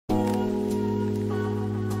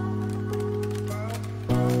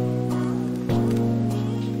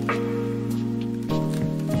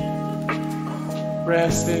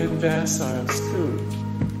Răzvasalscu.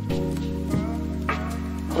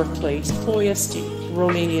 Birthplace Ploiești,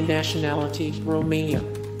 Romanian nationality Romania.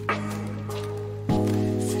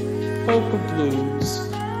 Polka Blues.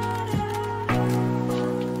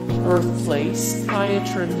 Birthplace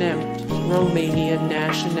Piatra Nemt, Romanian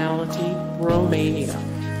nationality Romania.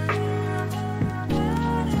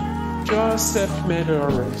 Jzsef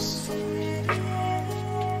Medeiros.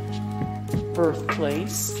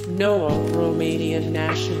 Birthplace Noah, Romanian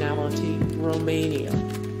nationality Romania.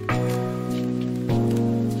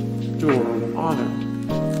 Dobre.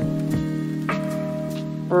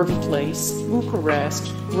 Birthplace Bucharest,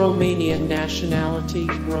 Romanian nationality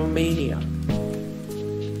Romania.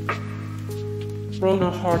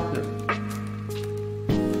 Rona Hartner.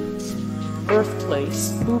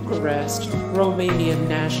 Birthplace Bucharest, Romanian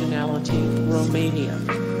nationality Romania.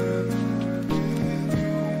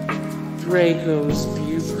 Dragos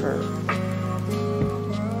Bucher.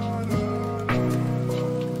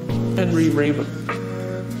 Henry Raymond.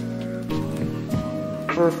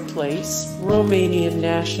 Birthplace Romanian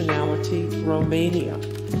nationality Romania.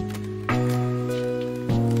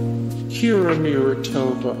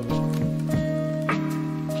 Kira-Muratova.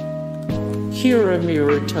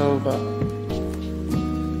 Kira-Muratova.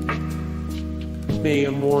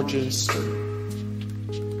 Maya Morgenstern.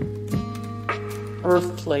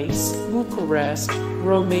 Birthplace Bucharest,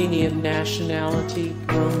 Romanian nationality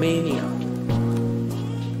Romania.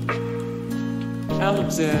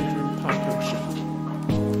 Alexandru Potocin.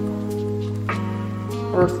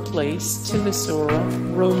 Birthplace Timișoara,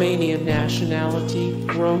 Romanian nationality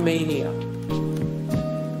Romania.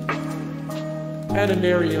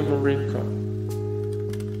 Adinaria Marinka.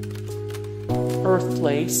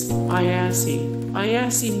 Birthplace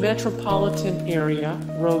Iasi metropolitan area,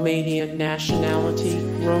 Romanian nationality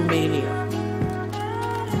Romania.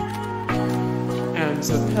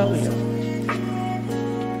 Anzapelia.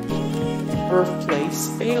 Birthplace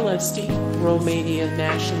Bihari.This, Romanian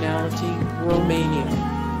nationality Romania.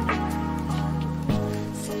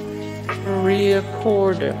 Maria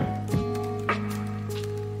Corda.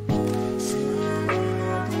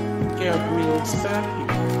 Gabriel Spahi.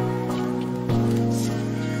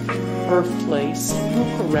 Birthplace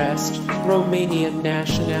Bucharest, Romanian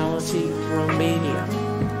nationality Romania.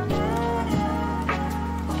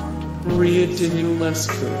 Maria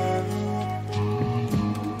Dinulescu.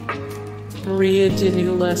 Maria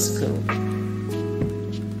Dinulescu.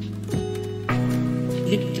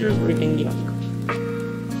 Victor Rigignac.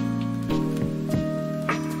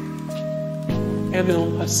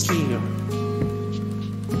 Emil Hastino.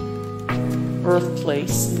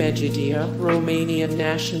 Birthplace Medgidia, Romanian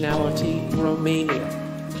nationality Romania.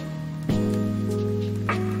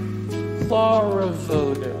 Clara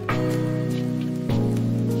Voda.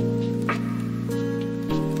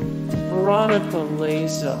 Veronica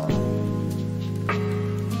Lazar.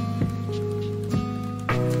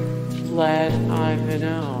 Vlad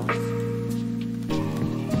Ivanov.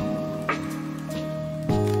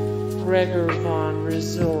 Gregor von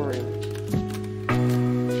Rizori.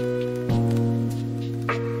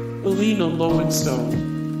 Elena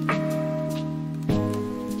Lowenstone.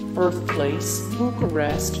 Birthplace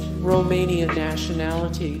Bucharest, Romanian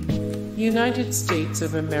nationality United States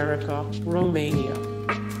of America, Romania.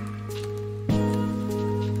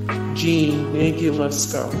 Jean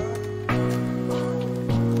Negulescu.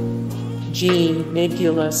 Jean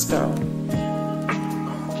Negulescu.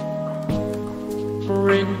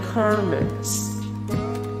 Marin Kermits.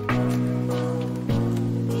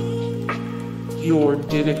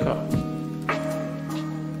 Yordinica.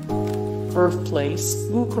 Birthplace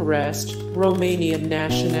Bucharest, Romanian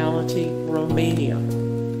nationality Romania.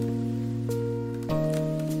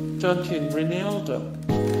 Duncan Rinaldo.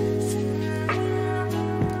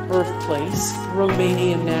 Birthplace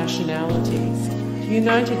Romanian nationality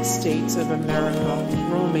United States of America,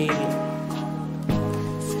 Romania.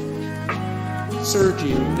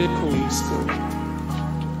 Sergiu Niculescu.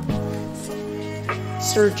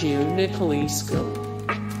 Sergiu Niculescu.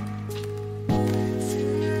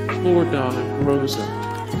 Loredana Groza.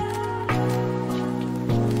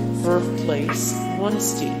 Birthplace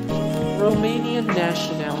Onsti, Romanian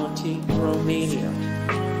nationality Romania.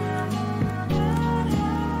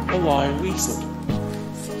 Alai Liesel.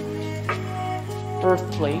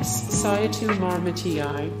 Birthplace Săiatu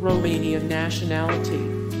Marmatii, Romanian nationality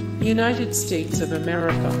United States of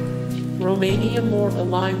America. Romania More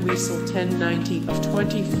Alai Wiesel 1090 of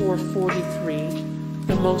 2443,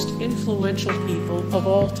 the most influential people of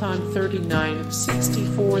all time 39 of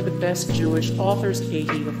 64, the best Jewish authors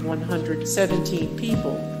 80 of 117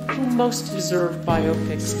 people, who most deserve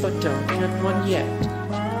biopics but don't have one yet.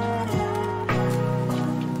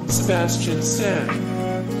 Sebastian Stan.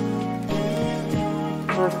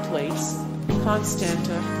 Birthplace,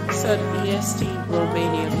 Constanta, Sud-Est,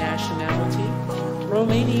 Romania. Nationality,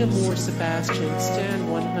 Romania. More Sebastian Stan,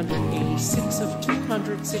 186 of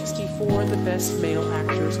 264. The best male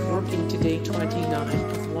actors working today,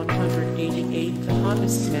 29 of 188. The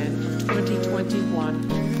hottest men of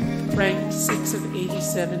 2021. Ranked 6 of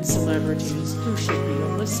 87 celebrities who should be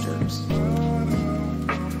A-listers.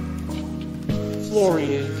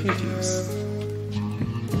 Florian.Pittis.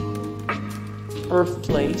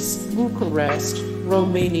 Birthplace, Bucharest,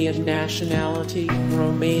 Romanian. Nationality,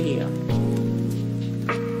 Romania.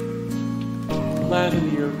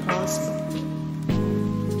 Vladimir Cosma.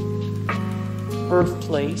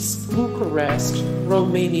 Birthplace, Bucharest,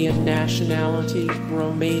 Romanian. Nationality,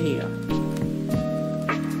 Romania.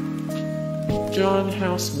 John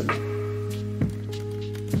Houseman.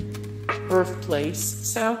 Birthplace,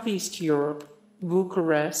 Southeast Europe,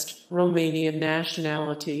 Bucharest, Romanian.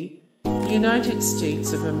 Nationality, United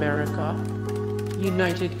States of America,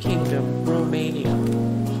 United Kingdom, Romania.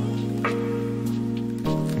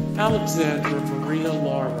 Alexandra Maria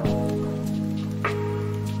Lara.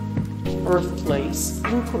 Birthplace,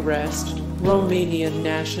 Bucharest, Romanian.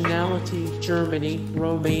 Nationality, Germany,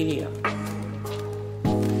 Romania.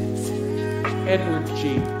 Edward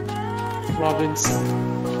G. Robinson.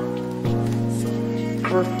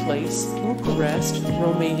 Birthplace, Bucharest,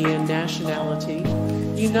 Romanian. Nationality,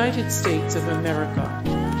 United States of America,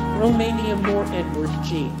 Romania. More Edward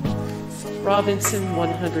G. Robinson,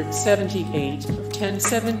 178 of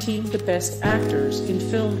 1017. The best actors in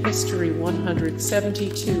film history,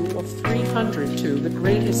 172 of 302. The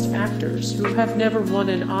greatest actors who have never won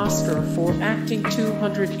an Oscar for acting,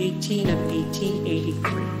 218 of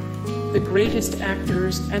 1883. The greatest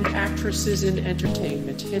actors and actresses in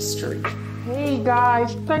entertainment history. Hey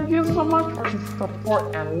guys, thank you so much for the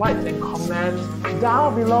support and likes and comments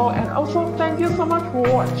down below, and also thank you so much for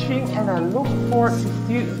watching, and I look forward to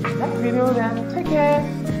see you in the next video. Then take care,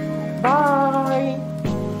 bye.